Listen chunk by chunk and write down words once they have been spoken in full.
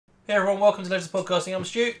Hey everyone, welcome to Legends Podcasting. I'm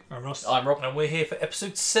Stu. I'm Ross. I'm Rob. And we're here for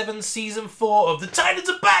episode 7, season 4 of The Titans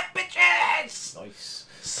Are Back, bitches! Nice.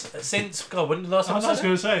 Since, God, when did the last I was episode?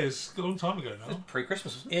 going to say, it's a long time ago now.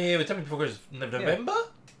 Pre-Christmas, wasn't it? Yeah, we're definitely before Christmas. November?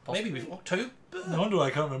 Possibly. Maybe before October? No wonder I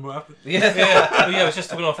can't remember what happened. Yeah, I was just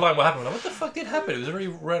talking offline what happened. Like, what the fuck did happen? It was a really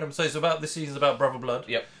random. So it's about, this season's about Brother Blood.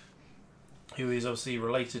 Yep. Who is obviously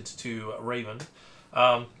related to Raven.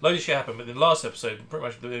 Loads of shit happened, but in the last episode, pretty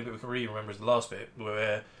much the only bit we can really remember is the last bit,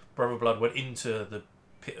 where Brother Blood went into the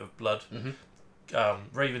pit of blood.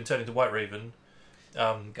 Mm-hmm. Raven turned into White Raven.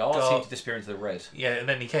 Gar seemed to disappear into the red. Yeah, and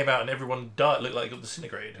then he came out and everyone died, looked like he got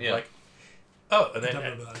disintegrated. Yeah. Like, oh, and then I don't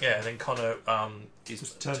remember that. and then Connor is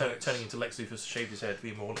Just turned Lex. turning into Lex Luthor, shaved his head to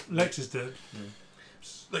be more. Lex is dead.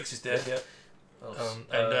 Lex is dead. Yeah.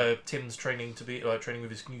 And Tim's training to be training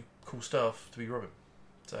with his new cool stuff to be Robin.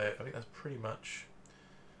 So I think that's pretty much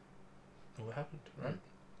all that happened, right?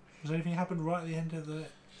 Was anything happened right at the end of the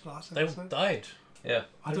last They all episode? died. Yeah.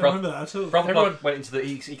 I don't remember that at all. Brother Everyone- Blood went into the...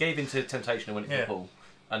 He gave into temptation and went into Yeah. the pool.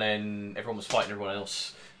 And then everyone was fighting everyone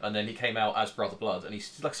else. And then he came out as Brother Blood. And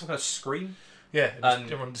he's like some kind of scream. Yeah, And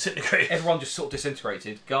everyone disintegrated. Everyone just sort of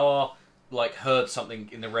disintegrated. Gar like heard something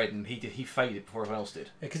in the red and he faded before everyone else did.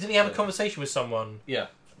 Because didn't he have a conversation with someone? Yeah.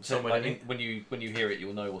 So Somewhere, like, didn't when you hear it,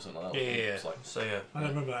 you'll know or something like that. Yeah. It's like, So yeah. I don't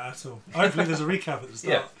remember that at all. Hopefully there's a recap at the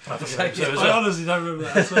start. I think so as I well. honestly don't remember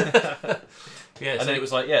that at all. Yeah, and then it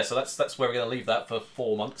was like, yeah, so that's where we're going to leave that for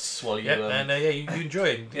 4 months while you... Yeah, and you enjoy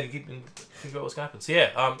it and keep and think about what's going to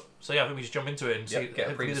happen. So yeah, I think we just jump into it and see. Yep, get a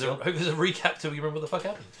Hopefully preview. hope there's a recap till we remember what the fuck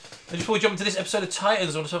happened. And before we jump into this episode of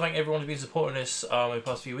Titans, I want to thank everyone who's been supporting us over the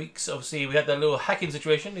past few weeks. Obviously, we had that little hacking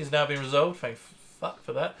situation; it's now been resolved. Thank fuck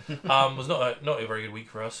for that. Was not a very good week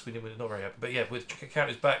for us. We're not very happy, but yeah, with account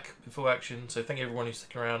is back in full action. So thank everyone who's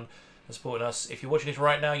sticking around and supporting us. If you're watching this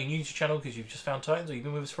right now, you're new to the channel because you've just found Titans, or you've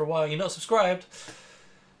been with us for a while, you're not subscribed.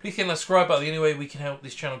 Please click on that subscribe button. The only way we can help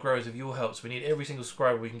this channel grow is with your help. So we need every single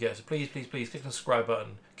subscriber we can get. So please click on the subscribe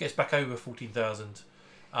button. Get us back over 14,000.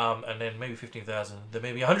 And then maybe 15,000. Then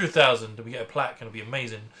maybe 100,000. And we get a plaque and it'll be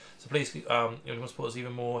amazing. So please, if you want to support us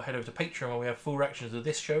even more, head over to Patreon where we have full reactions of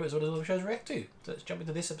this show as well as other shows we react to. So let's jump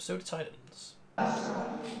into this episode of Titans.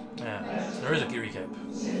 Yeah, there is a recap.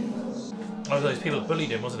 Oh, those people bullied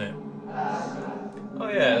him, wasn't it? Oh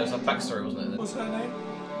yeah, there's a backstory, wasn't it? What's her name?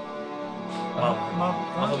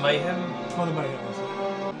 Mother Mayhem? Mother Mayhem, was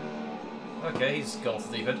it? Okay, he's gone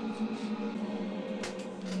off the deep end.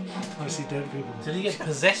 I see dead people. Did he get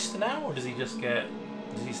possessed now, or does he just get...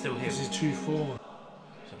 Is he still here? This is 2-4. So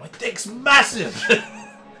my dick's massive!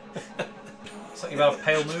 Something about a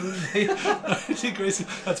pale moon? I think Gracie,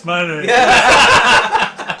 that's my name.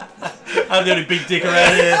 I'm the only big dick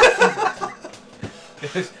around here.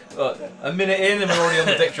 A minute in and we're already on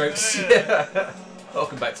the dick jokes.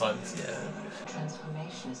 Welcome back, Titans. Yeah.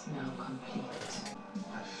 Transformation is now complete.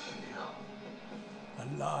 I feel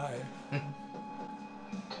alive.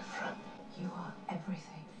 Different. You are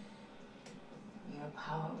everything. Your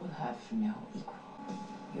power will have no equal.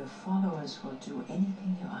 Your followers will do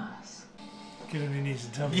anything you ask. Get on your knees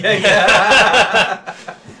and tell me. Yeah.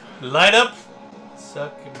 Light up.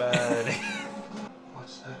 Suck your body.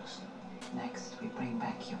 What's next? Next, we bring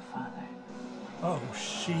back your father. Oh,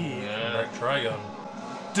 shit. Yeah, Trigon.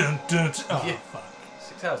 Dun, dun, dun. Oh, Yeah. fuck.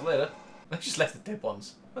 6 hours later, they just left the dead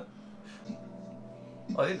ones. Oh,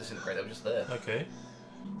 I didn't disintegrate, they were just there. Okay.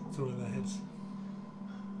 It's all in their heads.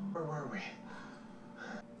 Where were we?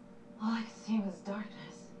 All I could see was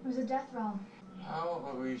darkness. It was a death realm. How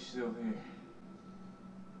are we still here?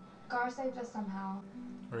 Gar saved us somehow.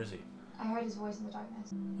 Where is he? I heard his voice in the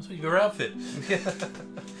darkness. What's with your outfit?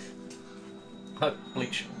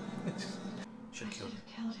 Bleach. Should have killed him. have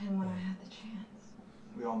killed him when I had the chance.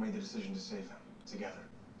 We all made the decision to save him. Together.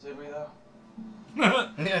 Did we though?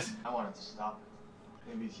 Yes. I wanted to stop it.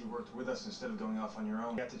 Maybe if you worked with us instead of going off on your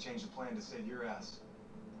own. You had to change the plan to save your ass.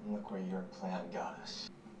 And look where your plan got us.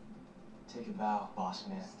 Take a bow, boss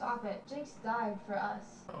man. Stop it. Jinx died for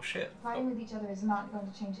us. Oh shit. Fighting with each other is not going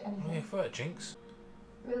to change Oh, yeah, anything. for Jinx.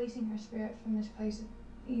 Releasing her spirit from this place of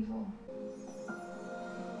evil.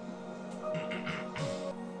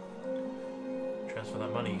 Transfer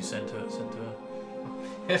that money you sent to her.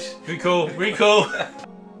 Yes. Recall. How'd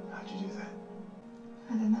you do that?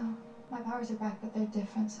 I don't know. My powers are back, but they're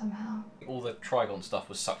different somehow. All the Trigon stuff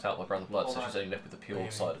was sucked out by Brother Blood, so Hold she's on. only left with the pure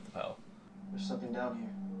Maybe. side of the power. There's something down here.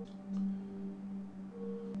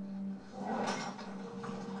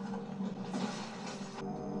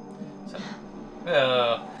 So,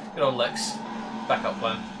 good on Lex. Backup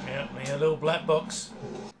plan. Yeah, me a little black box.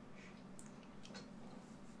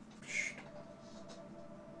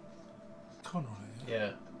 Connor, yeah.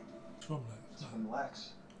 Yeah. What's wrong with It's that? from Lex.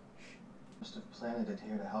 Must have planted it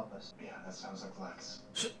here to help us. Yeah, that sounds like Lex.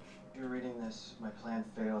 If you're reading this, my plan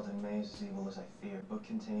failed and May is as evil as I fear. The book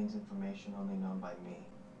contains information only known by me.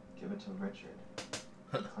 Give it to Richard.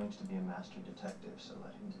 He claims to be a master detective, so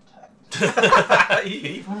let him detect.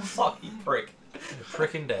 you fucking prick.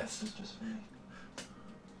 Prick in death. This is just for me.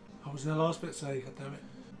 I was in the last bit, say, God damn it.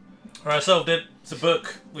 Alright, solved it. It's a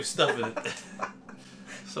book with stuff in it.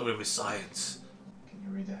 Something with science. Can you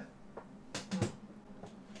read that?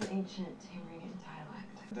 The ancient Tamarian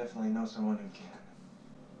dialect. I definitely know someone who can.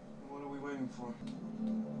 What are we waiting for?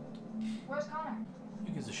 Where's Connor?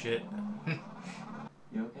 Who gives a shit?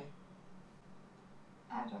 You okay?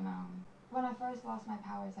 I don't know. When I first lost my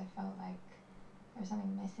powers, I felt like there was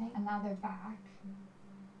something missing, and now they're back.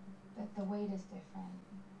 But the weight is different.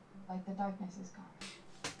 Like the darkness is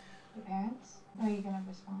gone. Your parents? Are you gonna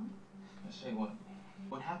respond? I say what?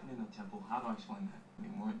 What happened in the temple? How do I explain that? I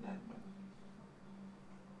mean, we weren't dead, but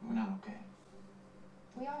we're not okay.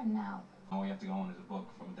 We are now. All we have to go on is a book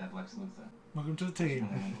from a dead Lex Luthor. Welcome to the team.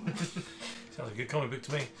 Sounds like a good comic book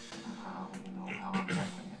to me. How do you know how I'm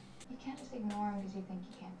tackling it? You can't just ignore him because you think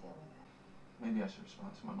you can't deal with it. Maybe I should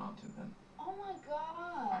respond to my mom too then. Oh my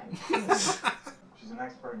god! She's an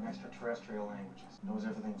expert in extraterrestrial languages. Knows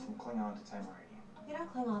everything from Klingon to Tamarian. You know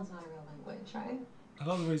Klingon's not a real language, right? I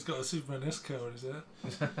love the way he's got a Superman S-curl in his hair.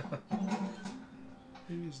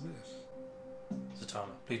 Who is this?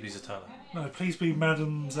 Zatanna. Please be Zatanna. No, please be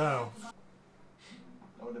Madame Zhao.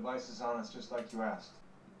 No devices on us, just like you asked.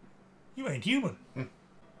 You ain't human.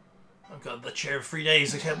 I've got the chair of 3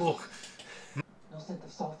 days. I can't walk. No scent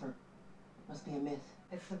of sulfur. Must be a myth.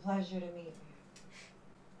 It's a pleasure to meet you.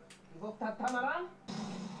 Evoke that Tamaran?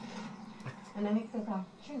 And I make this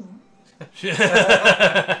true.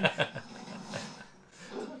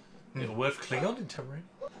 It'll work for Klingon in Tamarian.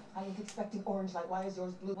 I was expecting orange light. Why is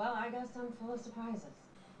yours blue? Well, I guess I'm full of surprises.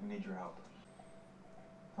 We need your help.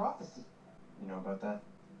 Prophecy. You know about that?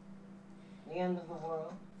 The end of the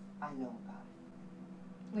world. I know about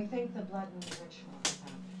it. We think the blood moon ritual is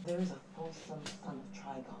happening. There is a fulsome son of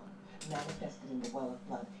Trigon, manifested in the well of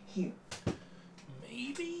blood here.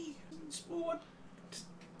 Maybe? Spawn?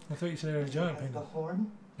 I thought you said there was a giant Has the penguin.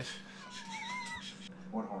 horn.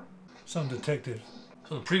 What horn? Some detective.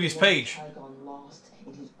 On the previous page. Trigon lost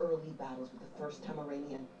in his early battles with the first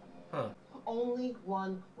Tamaranian. Huh. Only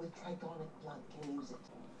one with Trigonic blood can use it.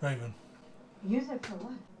 Raven. Use it for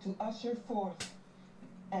what? To usher forth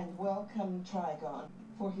and welcome Trigon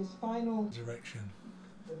for his final Resurrection.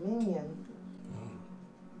 dominion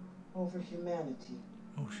over humanity.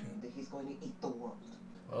 Oh shit. That he's going to eat the world.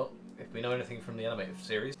 Well, if we know anything from the animated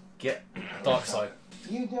series, get Darkseid.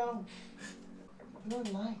 You don't. Your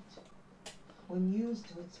light, when used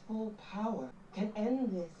to its full power, can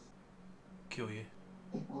end this. Kill you.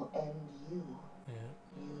 It will end you. Yeah.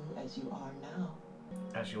 You as you are now.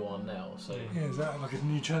 As you are now, so... Yeah, is that like a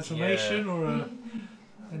new transformation or a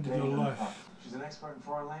end of your life? She's an expert in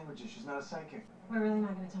foreign languages. She's not a psychic. We're really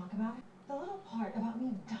not going to talk about it? The little part about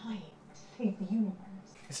me dying to save the universe.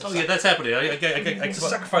 Oh yeah, that's happening. It's a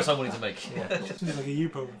sacrifice I wanted to make. Yeah. Seems like a you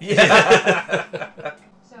problem. Yeah.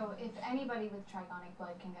 So if anybody with Trigonic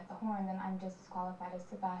blood can get the horn, then I'm just as qualified as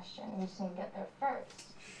Sebastian. We just need to get there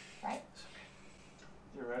first, right?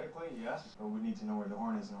 Theoretically, yes, but we need to know where the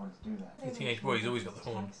horn is in order to do that. The teenage boy's always got the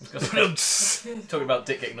horn. Talking about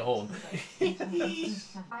Dick getting the horn.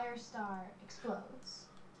 Firestar explodes.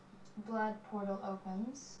 Blood portal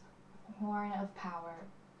opens. Horn of power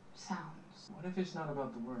sounds. What if it's not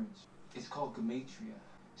about the words? It's called gematria,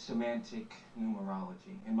 semantic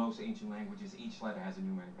numerology. In most ancient languages, each letter has a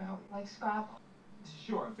numeric value. Like Scrabble.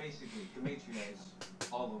 Sure, basically, gematria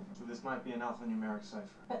is all over. So this might be an alphanumeric cipher.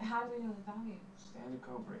 But how do we know the value? Standard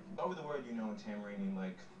code breaking. Over the word you know in Tamaranian,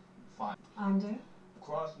 like 5. Under?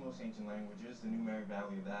 Across most ancient languages, the numeric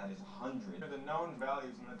value of that is 100. They're the known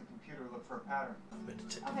values and let the computer look for a pattern.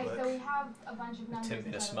 Okay, so we have a bunch of numbers. Tim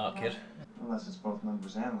being a instead of smart kid. Unless it's both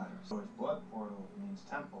numbers and letters. So if blood portal means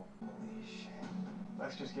temple, holy shit.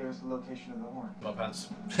 Lex just gave us the location of the horn. My pants.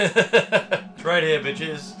 It's right here,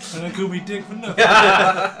 bitches. And they call me Dick for nothing.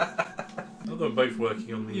 They're both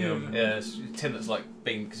working on the. Yeah, it's Tim that's like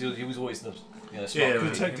being because he was always the smart Yeah, kid.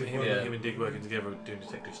 detective. Him, Yeah. him and Dick working together doing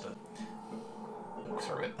detective stuff. Walk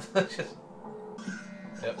through it.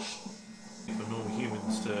 Yep. For normal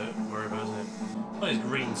humans to worry about, isn't it? Not his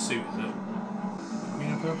green suit, is it?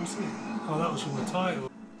 Green and purple suit. Oh, that was from the title.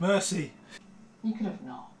 Mercy. You could have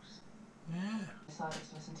known. Yeah. Decided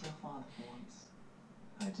to listen to your father for once.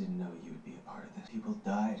 I didn't know you would be a part of this. People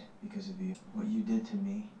died because of you. What you did to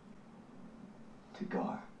me, to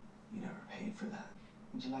Gar, you never paid for that.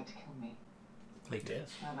 Would you like to kill me? Leaked it.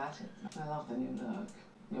 Yes. How about it? I love the new look.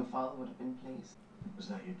 Your father would have been pleased. Was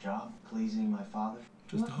that your job? Pleasing my father?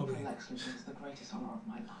 Just a Working hobby. for Lex Luthor is the greatest honor of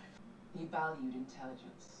my life. He valued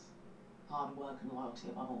intelligence, hard work, and loyalty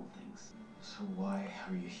above all things. So why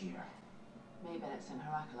are you here? May Bennett sent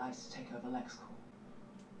her acolytes to take over LexCorp.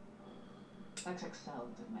 Lex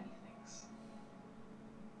excelled at many things.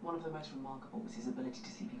 One of the most remarkable was his ability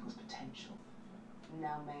to see people's potential.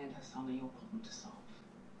 Now May and her son are your problem to solve.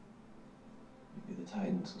 Maybe the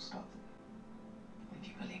Titans will stop them. If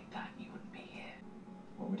you believed that, you wouldn't be here.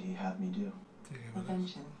 What would he have me do?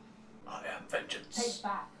 Avenge him. I am vengeance. Take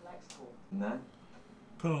back LexCorp. And then?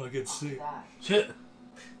 Put on a good After suit. that, Shit.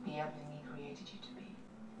 be everything he created you to be.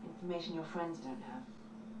 Information your friends don't have.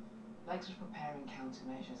 Lex was preparing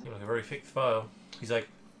countermeasures. You're like a very thick file. He's like,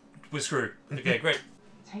 we're screwed. Okay, great.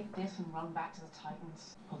 Take this and run back to the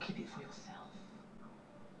Titans, or keep it for yourself.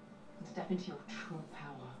 And step into your true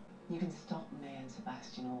power. You can stop May and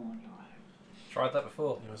Sebastian all on your own. Tried that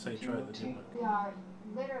before. You must say If you try want the to. gym. We are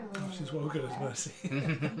literally. Oh, she's well good as mercy.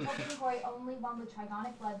 Technically, only one with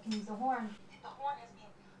Trigonic blood can use the horn. The horn has been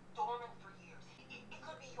dormant for years. It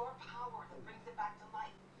could be your power that brings it back to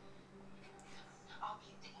life. I'll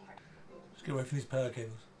keep digging for it. Just get away from these power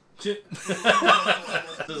cables. Shit.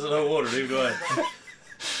 There's no water, even do I.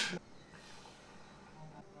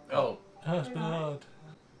 Oh. Oh, it's been hard.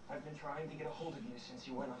 I've been trying to get a hold of you since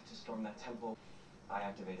you went off to storm that temple. I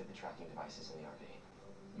activated the tracking devices in the RV.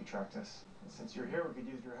 You tracked us. And since you're here, we could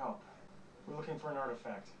use your help. We're looking for an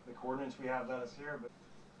artifact. The coordinates we have led us here, but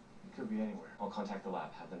it could be anywhere. I'll contact the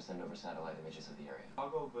lab, have them send over satellite images of the area. I'll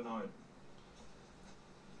go Bernard.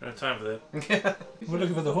 I don't have time for that. We're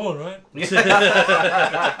looking for the horn, right? I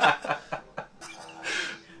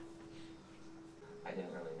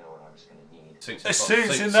didn't really know what I was going to need. Suits There's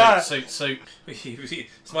suits in that. Suit.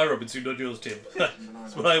 It's my Robin suit, not yours, Tim.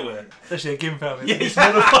 That's what I wear. It's actually a gimp outfit. Yeah, it's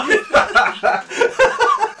modified.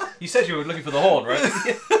 You said you were looking for the horn, right?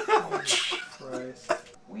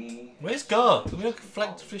 We Where's Gar? Can we look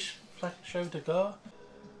flag show to Gar?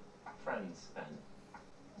 friends then.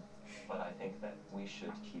 But I think that we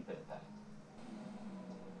should keep it at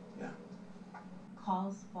that.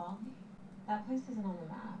 Caul's Folly? That place isn't on the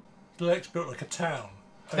map. Lex built like a town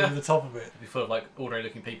over the top of it. It'd be full of like ordinary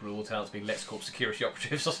looking people who all turn out to be LexCorp security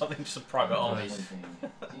operatives or something, just some private armies. Something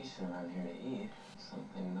decent around here to eat.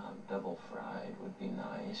 Something not double fried would be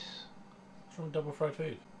nice. What's wrong with double fried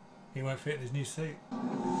food? He won't fit in his new suit.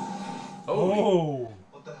 Oh!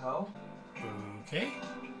 What the hell? Okay.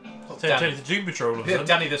 I'll Danny. tell you the Doom Patrol of a sudden.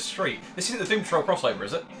 Danny the Street. This isn't the Doom Patrol crossover,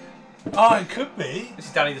 is it? Oh, it could be. This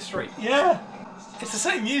is Danny the Street. Yeah. It's the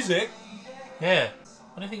same music. Yeah.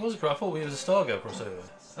 I don't think it was a cross. I thought it was a Stargirl crossover.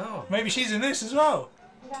 Oh. Maybe she's in this as well.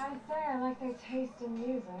 The guys there, I like their taste in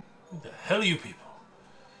music. Who the hell are you people?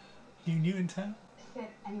 You new in town? Sit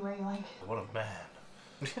anywhere you like. What a man.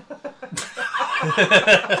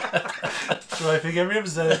 So I think every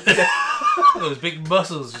episode. Those big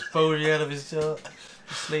muscles just bulging out of his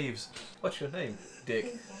sleeves. What's your name?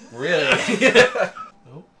 Dick. Really? Oh.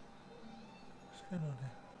 What's going on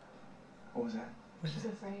here? What was that? She's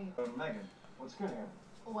afraid. Megan, what's good here?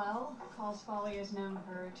 Well, Caul's Folly is known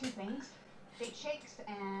for two things: date shakes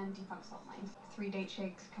and defunct salt mines. 3 date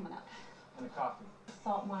shakes coming up. And a coffee.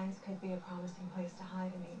 Salt mines could be a promising place to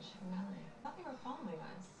hide in ancient Melanie. I thought they were following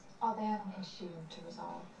us. Oh, they have an issue to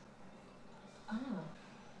resolve. Ah.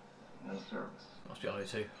 No service. Must be on it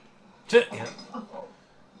too. Yeah.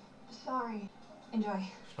 Sorry. Enjoy.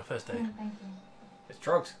 It's my first day. Thank you. It's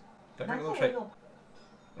drugs. Don't drink That's milkshake. illegal.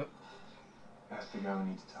 That's the guy we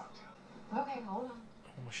need to talk to. Okay, hold on.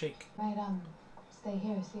 I'm a shake. Right, stay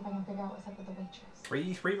here, see if I can figure out what's up with the waitress.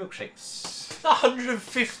 Three milkshakes.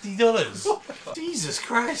 $150. Jesus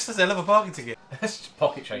Christ, that's a hell of a bargain ticket. That's just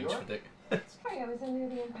pocket change for Dick. Sorry, I was under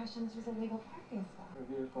the impression this was a legal parking spot. A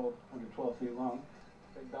vehicle under 12 feet long.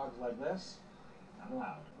 Big dogs like this, not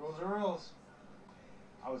allowed. Rules are rules.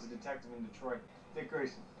 I was a detective in Detroit. Dick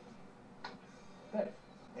Grayson. Dave.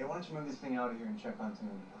 Hey, why don't you move this thing out of here and check on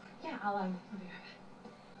Timothy? Yeah, I'll be right back.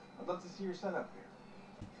 I'd love to see your setup here.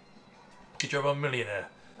 Good job, I'm a millionaire.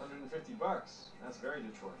 $150. That's very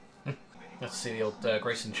Detroit. Let's see the old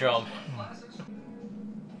Grayson charm.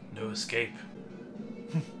 No escape.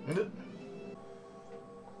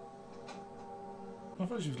 I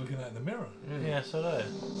thought she was looking at it in the mirror. Yeah, so do.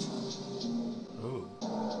 Ooh.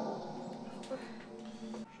 Sure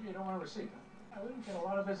you don't want a receipt, huh? We didn't get a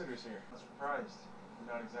lot of visitors here. I'm surprised.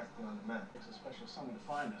 We're not exactly on the map. It's a special someone to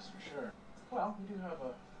find us, for sure. Well, we do have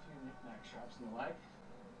a few knick-knack shops and the like.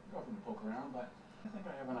 You're welcome to poke around, but I think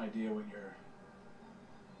I have an idea what you're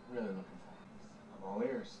really looking for. I'm all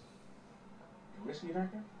ears. You a whiskey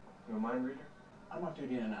drinker? You a mind reader? I'm off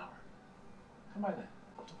duty in an hour. Come by then.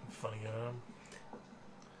 Funny going on.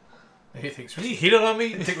 He thinks Did he hit it on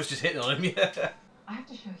me? Dick was just hitting on him, yeah. I have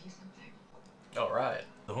to show you something. Alright.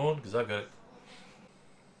 The horn? Because I got it.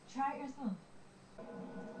 Try it yourself.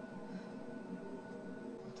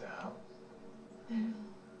 What the hell?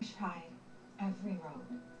 Try every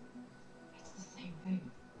road. It's the same thing.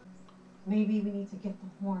 Maybe we need to get the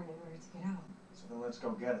horn in order to get out. So then let's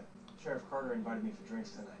go get it. Sheriff Carter invited me for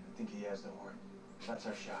drinks tonight. I think he has the horn. That's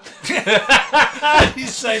our shot. You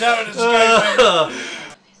say that when it's going.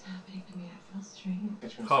 It's happening to me. I feel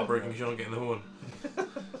strange. Heartbreaking because you're not getting the horn.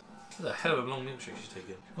 That's a hell of a long milkshake she's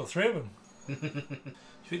taking. Well, 3 of them. Do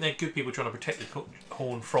you think they're good people trying to protect the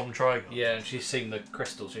horn from Trigon? Yeah, and she's seen the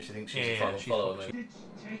crystals, so she thinks she's Yeah, a final she's follower. got- Maybe.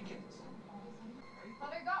 Take it.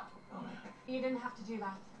 Let her go. Oh, man. You didn't have to do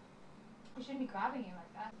that. You shouldn't be grabbing you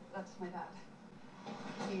like that. That's my dad.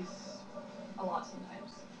 He's a lot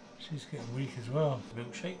sometimes. She's getting weak as well.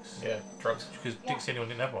 Milkshakes? Yeah, drugs. Because Dick said anyone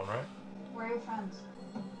didn't have one, right? Where are your friends?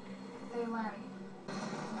 They weren't.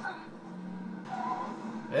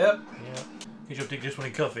 Yep. Yeah. Good job, Dick just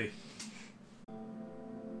wanted coffee.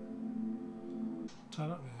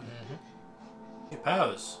 Turn up there. Your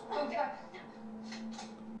powers.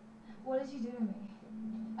 What did you do to me?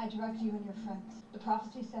 I direct you and your friends. The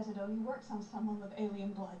prophecy says it only works on someone with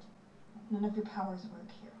alien blood. None of your powers work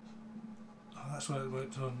here. Oh, that's why it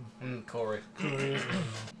worked on Corey. Corey, isn't it?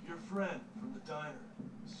 Your friend from the diner,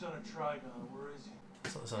 son of Trigon, where is he?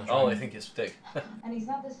 It's not the sound of Oh, Trigon. I think it's Dick. And he's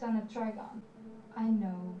not the son of Trigon. I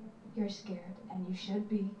know you're scared, and you should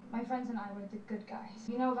be. My friends and I were the good guys.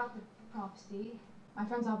 You know about the prophecy? My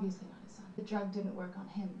friend's obviously not his son. The drug didn't work on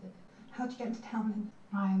him, did it? How'd you get into town then?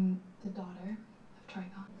 I'm the daughter of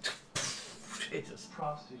Trigon. Jesus.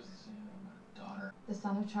 Prophecy is the same thing, daughter. The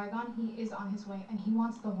son of Trigon, he is on his way, and he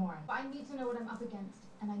wants the horn. I need to know what I'm up against,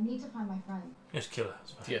 and I need to find my friend. Just kill her.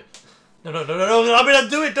 It's fine. Yeah. No. I mean, I'll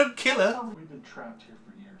do it. Don't kill her. We've been trapped here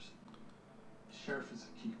for years. The sheriff is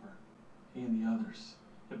the keeper. He and the others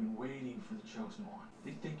have been waiting for the chosen one.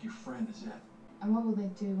 They think your friend is it. And what will they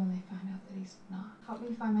do when they find out that he's not? Help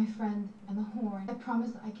me find my friend and the horn. I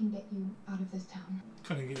promise that I can get you out of this town.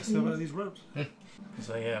 Trying to get yourself out of these ropes.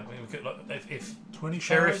 So yeah, I mean, we could, like, if 25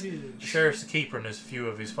 Sheriff, years. Sheriff's the keeper and there's few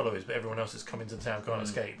of his followers, but everyone else that's come into town can't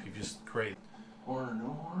escape. You've just created. Horn or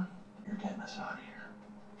no horn, you're getting us out of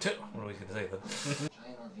here. What are we going to say then?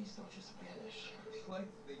 Giant RVs don't just vanish. It's like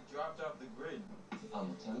they dropped off the grid.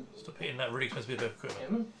 Tim? Stop hitting that really expensive bit of equipment.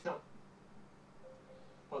 Tim? No.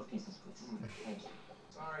 Both pieces, please. Thank you.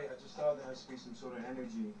 Sorry, I just thought there has to be some sort of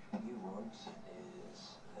energy. You want is this.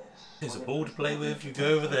 There's a ball to play with. You go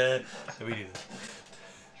over there. So we do that.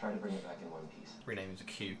 Try to bring it back in one piece. Rename him to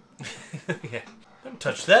Q. Yeah. Don't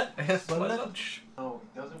touch that. Yes, My my lunch. No,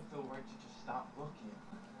 it doesn't feel right to just stop looking.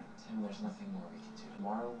 Tim, there's nothing more we can do.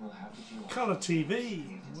 Tomorrow we'll have to do Colour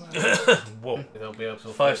TV. Wow. Whoa. They'll be able to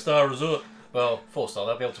 5-star resort. Well, 4-star.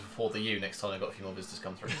 They'll be able to afford the U next time they've got a few more visitors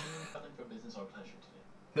come through. Nothing for business or pleasure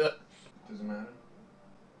today. Doesn't matter.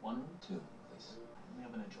 1 room, 2, please. We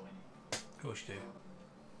have an adjoining. Of course you do.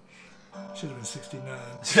 Should have been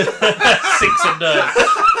 69. 6 and 9.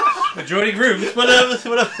 Adjoining rooms. What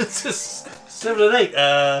happens to 7 and 8?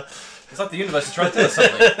 It's like the universe is trying to tell us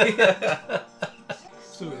something.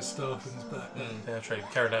 Still got staff in his back. Yeah, try to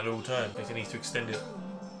carry that all the time because he needs to extend it.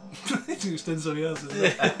 to extend something else. Well,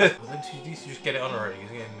 then you need to just get it on already.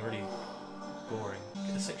 It's getting really boring.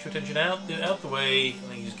 Get the sexual tension out, do it out the way, and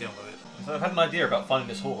then you just get on with it. So I've had an idea about finding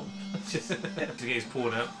this horn. Just to get his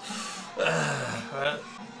porn out. Right.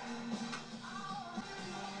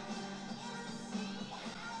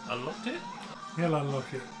 Unlocked it? He'll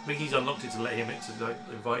unlock it. I think he's unlocked it to let him to like,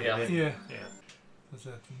 invite him in. Yeah. Yeah. That's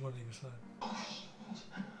that from one either side.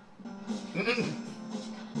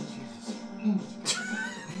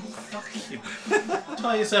 Fuck you.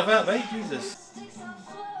 Tie yourself out, mate. Jesus.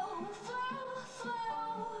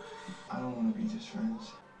 I don't want to be just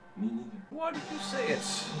friends. Me neither. Why did you say it?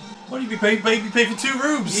 Why do you pay for 2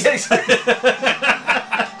 rooms? Yeah, exactly.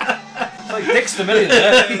 It's like Dick's the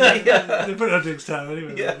millionaire. Yeah. They put it on Dick's town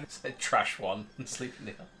anyway. Yeah. It's a trash one and sleep in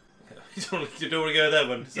the other. You don't want to go with that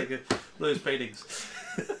one. It's like those paintings.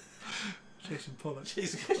 Jason Pollock.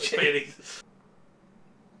 Jesus, paintings.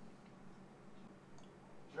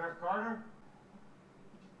 Sheriff Carter?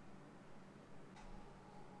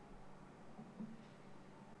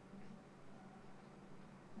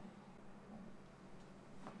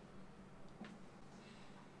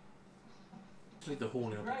 Leave the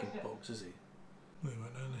horn in a fucking box, is he? We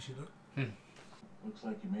won't know unless you look. Looks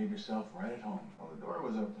like you made yourself right at home. Well, the door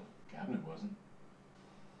was open. Cabinet wasn't.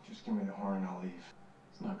 Just give me the horn and I'll leave.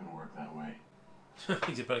 It's not gonna work that way.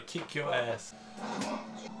 He's about to kick your ass.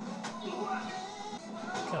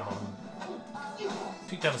 Come on.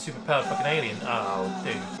 Took down a superpowered fucking alien. Oh,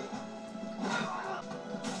 dude.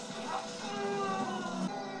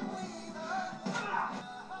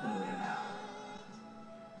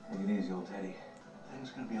 Take it easy, old Teddy. Things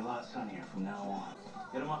gonna be a lot sunnier from now on.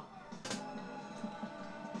 Get him up.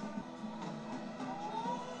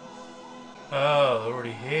 Oh, they're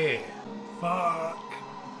already here. Fuck.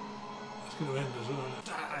 It's going to end as well.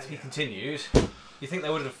 As he continued, you think they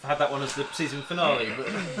would have had that one as the season finale, but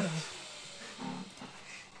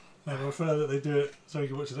I prefer that they do it so you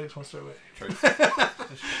can watch the next one straight away. true. Ah,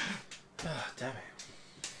 damn it.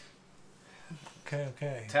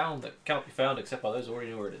 Okay. Town that cannot be found except by those who already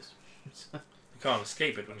know where it is. You can't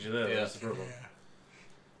escape it once you're there. Yeah. That's the problem. Yeah.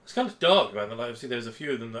 It's kind of dark, man. Like, obviously, there's a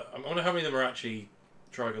few of them that I wonder how many of them are actually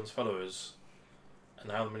Trigon's followers,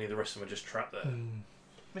 and how many of the rest of them are just trapped there.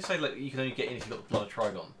 Let me say, like, you can only get in if you've got the blood of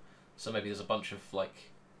Trigon. So maybe there's a bunch of like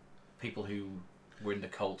people who were in the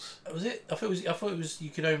cult. Was it? I thought it was. You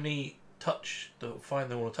could only find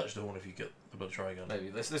the horn or touch the horn if you get the blood of Trigon. Maybe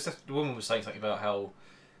the woman was saying something about how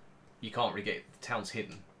you can't really get the town's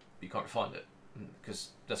hidden, but you can't find it because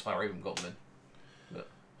that's why Raven got them in. But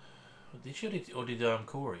Did she or did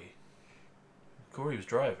Corey? Corey was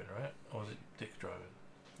driving, right? Or was it Dick driving?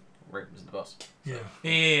 Raven was in the bus. Yeah.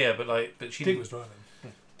 Yeah, but she Dick was driving.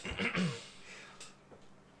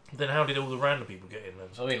 Then how did all the random people get in then?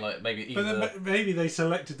 So I mean, like maybe But either then maybe they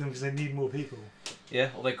selected them because they need more people. yeah,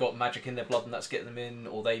 or they've got magic in their blood and that's getting them in,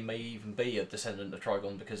 or they may even be a descendant of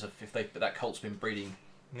Trigon because of if that cult's been breeding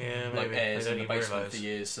Yeah, maybe. like heirs They in don't the even basement realise. for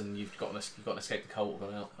years, and you've got to escape the cult or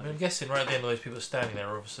gone out. I mean, I'm guessing right at the end of those people standing there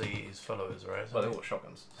are obviously his followers, right? Well, they've got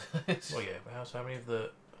shotguns. Well, yeah, but how many of the...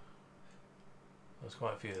 There's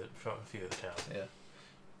quite a few of the town. Yeah.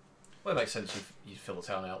 Well, it makes sense. You fill the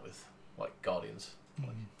town out with like guardians. Like,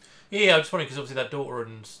 Yeah, I'm just wondering because obviously that daughter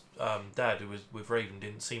and dad who was with Raven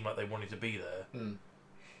didn't seem like they wanted to be there.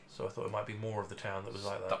 So I thought it might be more of the town that was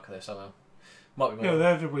like that. stuck there somehow. Might be more.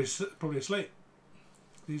 Yeah, they're probably asleep.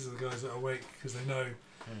 These are the guys that are awake because they know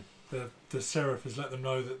the Seraph has let them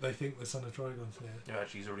know that they think the son of Trigon's here. Yeah,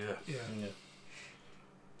 actually, he's already there. Yeah.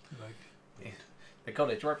 Like, They got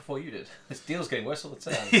it right before you did. This deal's getting worse all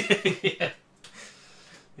the time.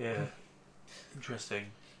 Yeah. Interesting.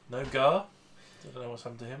 No Gar? I don't know what's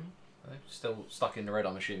happened to him. Still stuck in the red,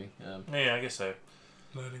 I'm assuming. Yeah, I guess so.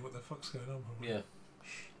 learning what the fuck's going on. Probably. Yeah.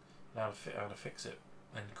 How to fix it.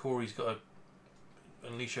 And Corey's got to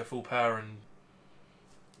unleash her full power and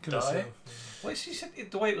Kill die. herself. Well, she said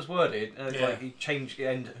the way it was worded, like you change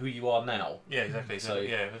and who you are now. Yeah, exactly. So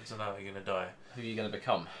yeah, so now you're gonna die. Who are you going to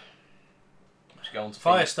become? Should go on to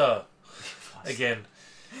Firestar. Again.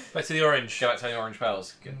 Back to the orange. Go back to the orange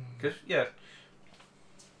powers. Because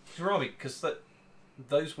she's wrong because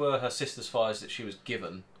those were her sister's fires that she was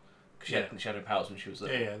given. She had her powers when she was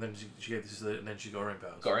there. Yeah, and then she gave this, and then she got her own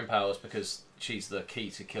powers. Got her own powers because she's the key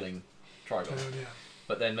to killing Trigon. Yeah.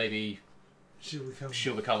 But then maybe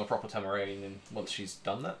she'll become a proper Tamaranian once she's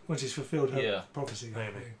done that. Once she's fulfilled her Yeah. prophecy.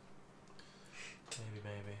 Maybe. Maybe.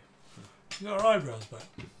 Maybe. You got her eyebrows back.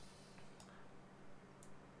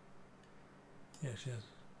 Yeah, she has.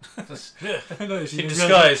 Yeah. I know, she In never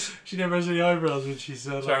disguise. Has, she never has any eyebrows when she's.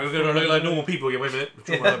 Sorry, we're going to look like normal people again. Wait a minute.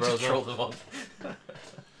 Draw my eyebrows Just troll on. them on. Oh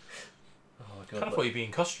my I kind of thought he'd be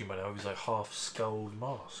in costume by now. He was like half skull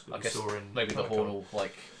mask. That I we guess saw in maybe the Comic-Con. horn will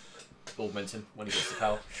like augment him when he gets the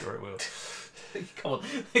power. Sure, it will. Come on,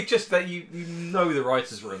 it's just that you know the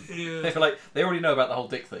writers' room. Yeah. They're like they already know about the whole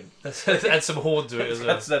dick thing. Add some horn to it as well.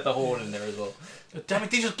 Let's add the horn in there as well. Damn it,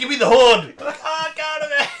 just give me the horn! Oh, God of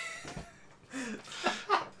it!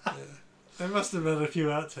 They must have had a few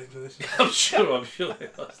outtakes of this. I'm sure they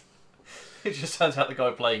must. It just turns out the guy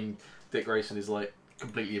playing Dick Grayson is like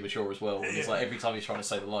completely immature as well. And he's like every time he's trying to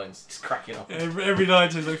say the lines, he's cracking up. Every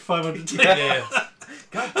night takes like 500 takes. Yeah.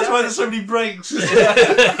 That's why there's so many breaks.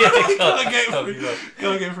 Can't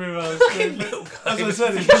Can't get through ours. As I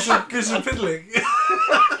said, it's a fiddling.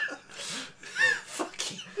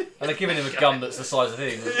 And they're giving him a gun that's the size of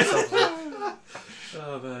him.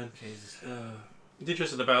 Oh man, Jesus. It's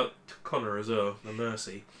interesting about Connor as well, the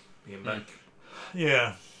Mercy being back.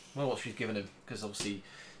 Yeah. Well, what she's given him, because obviously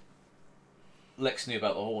Lex knew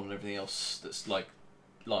about the horn and everything else that's like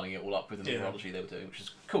lining it all up with the numerology they were doing, which is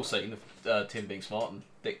a cool scene of Tim being smart and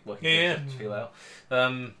Dick working to feel out.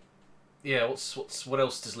 What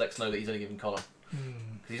else does Lex know that he's only giving Connor?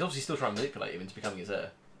 Because he's obviously still trying to manipulate him into becoming his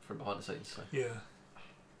heir from behind the scenes. So. Yeah.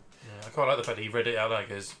 I quite like the fact that he read it out loud.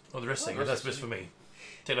 Goes, the rest thing, that's best for me.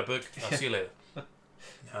 Take that book. I'll see you later.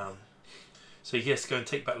 So he has to go and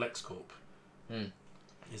take back LexCorp.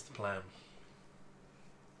 Is the plan.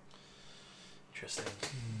 Interesting.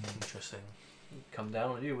 Interesting. come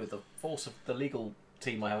down on you with the force of the legal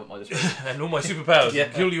team I have at my disposal. And all my superpowers, Yeah.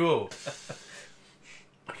 and kill you all.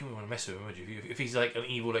 I don't want to mess with him, would you? If he's like an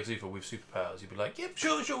evil Lex Luthor with superpowers, you'd be like, yep,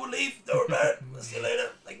 sure, we'll leave. Don't worry about it. We'll see you later.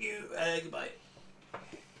 Thank you. Goodbye.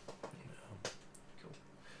 Cool.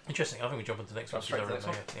 Interesting. I think we jump into the next one. Straight to the next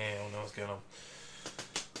one. Yeah, I don't know what's going on.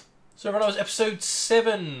 So everyone, that was episode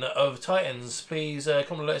 7 of Titans. Please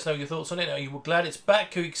come and let us know your thoughts on it. Are you glad it's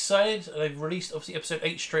back? Are you excited? They've released, obviously, episode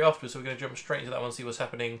 8 straight afterwards, so we're going to jump straight into that one and see what's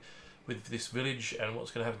happening with this village and what's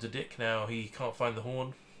going to happen to Dick now he can't find the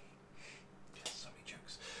horn. So many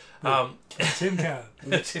jokes.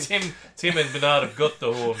 Tim can. Tim and Bernard have got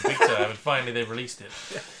the horn big time, and finally they've released it.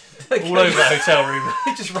 All over the hotel room.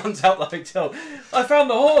 He just runs out the hotel. I found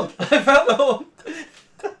the horn! I found the horn!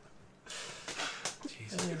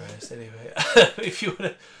 Jesus Christ. Anyway, if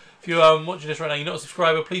you're watching this right now, you're not a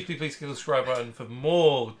subscriber, please click the subscribe button for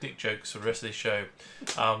more dick jokes for the rest of this show.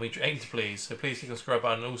 We aim to please, so please click the subscribe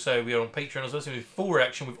button. Also, we are on Patreon as well, so we have full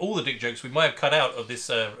reaction with all the dick jokes we might have cut out of this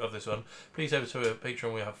one. Please over to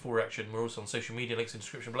Patreon, we have full reaction. We're also on social media, links in the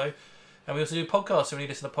description below. And we also do podcasts, so when you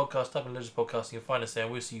listen to podcast, type in Legends Podcast, and you'll find us there.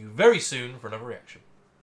 And we'll see you very soon for another reaction.